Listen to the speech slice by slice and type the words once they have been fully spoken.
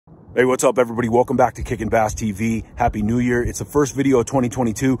Hey, what's up, everybody? Welcome back to Kickin' Bass TV. Happy New Year. It's the first video of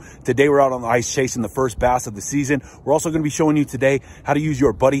 2022. Today, we're out on the ice chasing the first bass of the season. We're also going to be showing you today how to use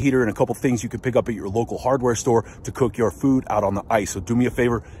your buddy heater and a couple things you can pick up at your local hardware store to cook your food out on the ice. So do me a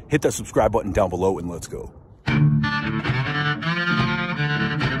favor, hit that subscribe button down below and let's go.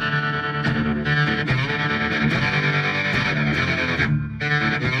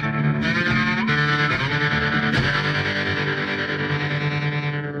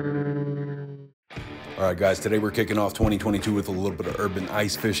 All right, guys, today we're kicking off 2022 with a little bit of urban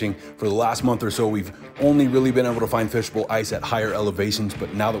ice fishing. For the last month or so, we've only really been able to find fishable ice at higher elevations,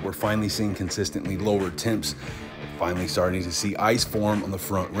 but now that we're finally seeing consistently lower temps, we're finally starting to see ice form on the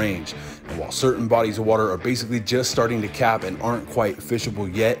Front Range. And while certain bodies of water are basically just starting to cap and aren't quite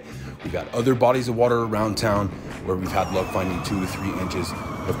fishable yet, we've got other bodies of water around town where we've had luck finding 2 to 3 inches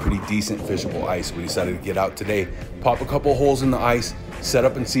of pretty decent fishable ice. We decided to get out today, pop a couple holes in the ice, set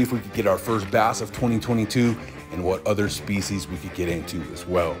up and see if we could get our first bass of 2022 and what other species we could get into as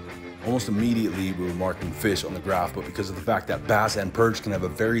well. Almost immediately we were marking fish on the graph, but because of the fact that bass and perch can have a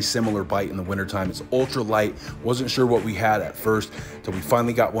very similar bite in the wintertime, it's ultra light. Wasn't sure what we had at first until we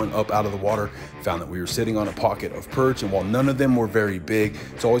finally got one up out of the water, found that we were sitting on a pocket of perch, and while none of them were very big,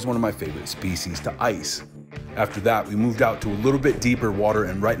 it's always one of my favorite species to ice. After that, we moved out to a little bit deeper water,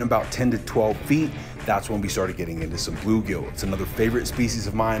 and right in about 10 to 12 feet, that's when we started getting into some bluegill. It's another favorite species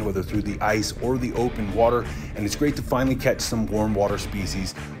of mine, whether through the ice or the open water, and it's great to finally catch some warm water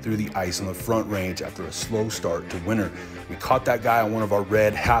species through the ice on the Front Range after a slow start to winter. We caught that guy on one of our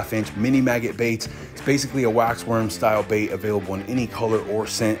red 1/2-inch mini maggot baits. It's basically a waxworm style bait available in any color or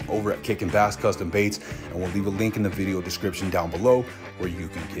scent over at Kickin' Bass Custom Baits, and we'll leave a link in the video description down below where you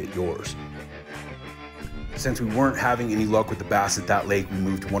can get yours. Since we weren't having any luck with the bass at that lake, we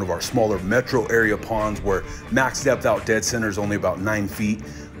moved to one of our smaller metro area ponds where max depth out dead center is only about 9 feet.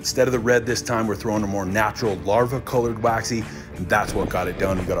 Instead of the red this time, we're throwing a more natural larva colored waxy, and that's what got it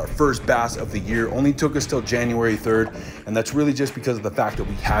done. We got our first bass of the year. Only took us till January 3rd, and that's really just because of the fact that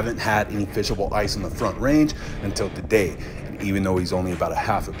we haven't had any fishable ice on the Front Range until today. And even though he's only about a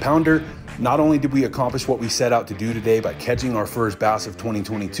 1/2 pounder, not only did we accomplish what we set out to do today by catching our first bass of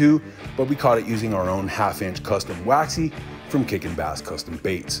 2022, but we caught it using our own 1/2-inch custom waxy from Kickin' Bass Custom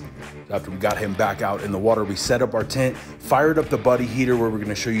Baits. After we got him back out in the water, we set up our tent, fired up the buddy heater, where we're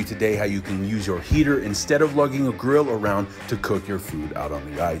gonna show you today how you can use your heater instead of lugging a grill around to cook your food out on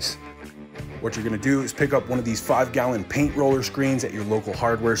the ice. What you're gonna do is pick up one of these 5-gallon paint roller screens at your local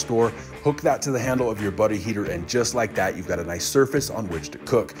hardware store, hook that to the handle of your buddy heater, and just like that, you've got a nice surface on which to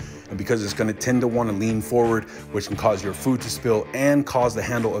cook. And because it's gonna tend to wanna lean forward, which can cause your food to spill and cause the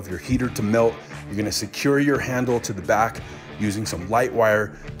handle of your heater to melt, you're gonna secure your handle to the back using some light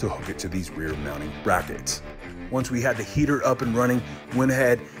wire to hook it to these rear mounting brackets. Once we had the heater up and running, went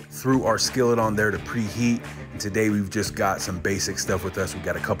ahead, threw our skillet on there to preheat. And today we've just got some basic stuff with us. We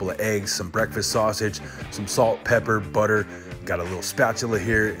got a couple of eggs, some breakfast sausage, some salt, pepper, butter. Got a little spatula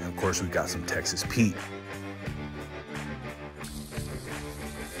here, and of course we got some Texas Pete.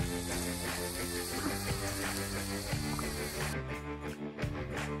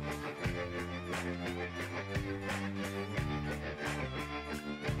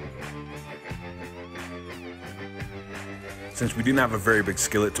 Since we didn't have a very big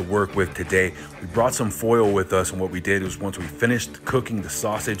skillet to work with today, we brought some foil with us, and what we did was once we finished cooking the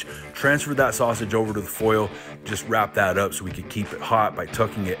sausage, transferred that sausage over to the foil, just wrap that up so we could keep it hot by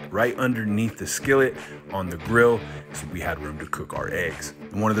tucking it right underneath the skillet on the grill so we had room to cook our eggs.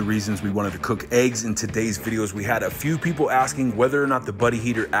 And one of the reasons we wanted to cook eggs in today's video is we had a few people asking whether or not the buddy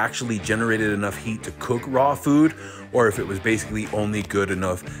heater actually generated enough heat to cook raw food, or if it was basically only good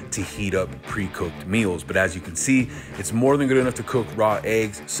enough to heat up pre-cooked meals. But as you can see, it's more than good enough to cook raw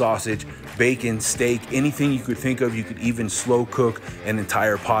eggs, sausage, bacon, steak, anything you could think of. You could even slow cook an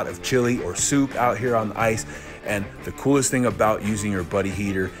entire pot of chili or soup out here on the ice. And the coolest thing about using your buddy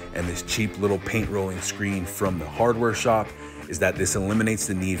heater and this cheap little paint rolling screen from the hardware shop is that this eliminates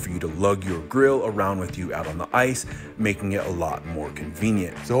the need for you to lug your grill around with you out on the ice, making it a lot more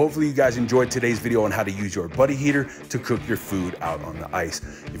convenient. So hopefully you guys enjoyed today's video on how to use your buddy heater to cook your food out on the ice.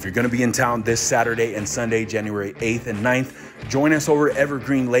 If you're gonna be in town this Saturday and Sunday, January 8th and 9th, join us over at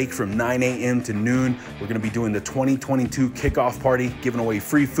Evergreen Lake from 9 a.m. to noon. We're gonna be doing the 2022 kickoff party, giving away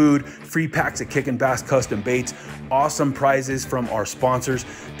free food, free packs of Kickin' Bass Custom Baits, awesome prizes from our sponsors,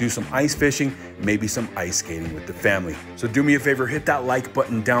 do some ice fishing, maybe some ice skating with the family. So do me a favor, hit that like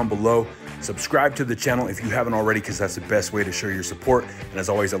button down below, subscribe to the channel if you haven't already, because that's the best way to show your support. And as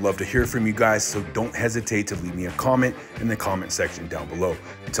always, I'd love to hear from you guys, so don't hesitate to leave me a comment in the comment section down below.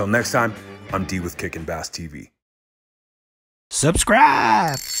 Until next time, I'm D with Kickin' Bass TV.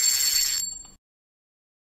 Subscribe!